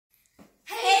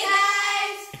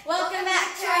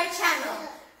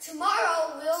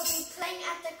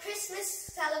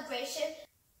Christmas celebration,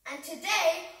 and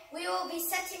today we will be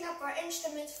setting up our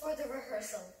instruments for the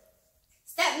rehearsal.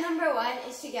 Step number 1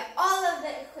 is to get all of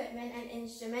the equipment and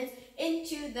instruments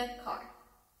into the car.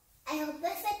 I hope it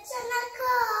fits in the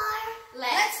car.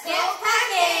 Let's get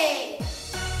packing!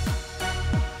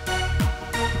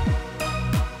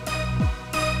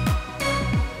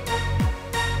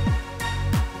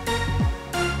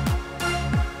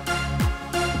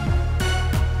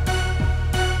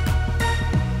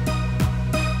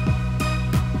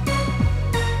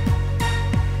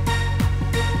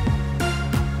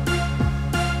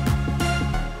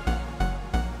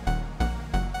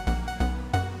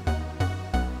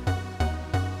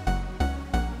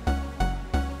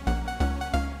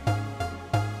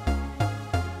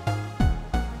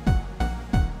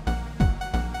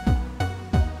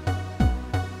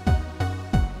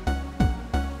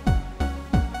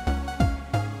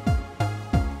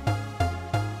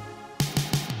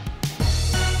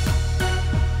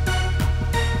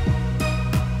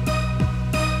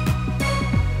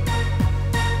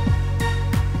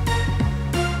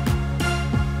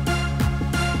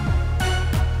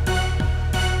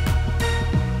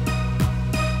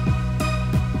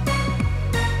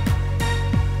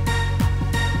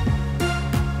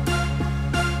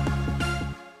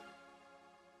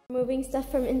 Moving stuff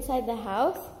from inside the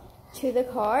house to the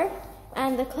car,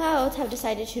 and the clouds have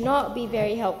decided to not be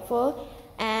very helpful,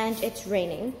 and it's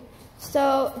raining.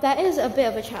 So that is a bit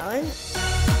of a challenge.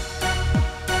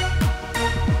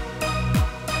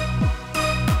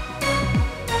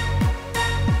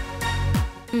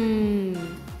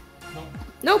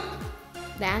 Nope.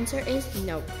 The answer is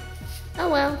nope. Oh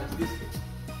well.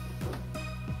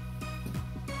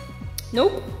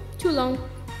 Nope. Too long.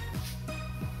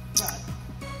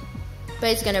 But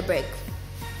it's gonna break.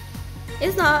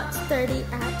 It's not sturdy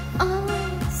at all.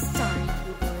 Sorry,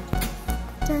 keyboard.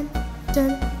 Dun,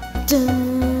 dun,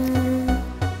 dun.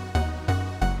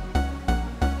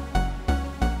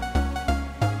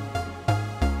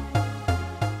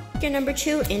 Figure number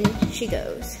 2, in she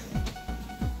goes.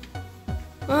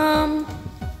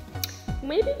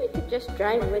 Maybe we could just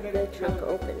drive with the trunk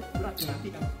open.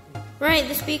 Right,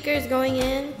 the speaker is going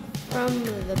in from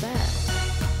the back.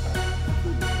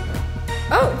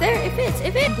 Oh, there, it fits,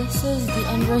 it fits. This is the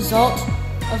end result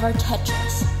of our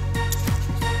Tetris.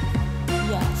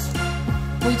 Yes.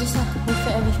 We fit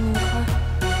everything in the car.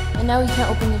 And now we can't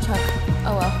open the trunk.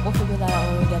 Oh well, we'll figure that out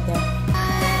when we get there.